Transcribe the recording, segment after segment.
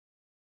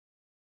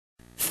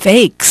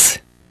fakes.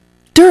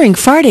 During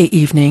Friday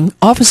evening,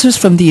 officers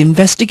from the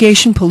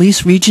Investigation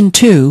Police Region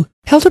 2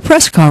 held a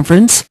press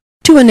conference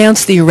to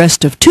announce the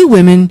arrest of 2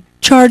 women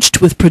charged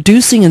with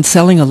producing and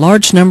selling a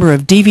large number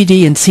of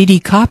DVD and CD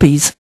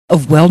copies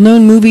of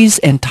well-known movies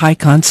and Thai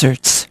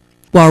concerts,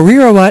 while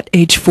Rirawat,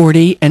 age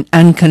 40, and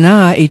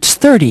Ankana, age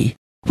 30,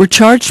 were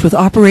charged with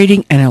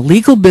operating an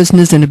illegal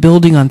business in a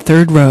building on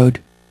 3rd Road,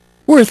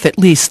 worth at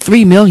least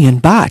 3 million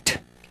baht.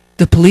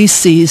 The police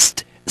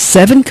seized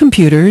 7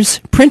 computers,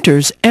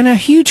 printers, and a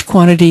huge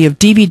quantity of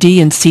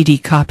DVD and CD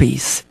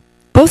copies.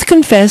 Both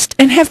confessed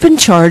and have been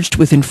charged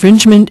with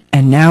infringement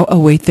and now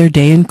await their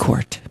day in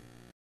court.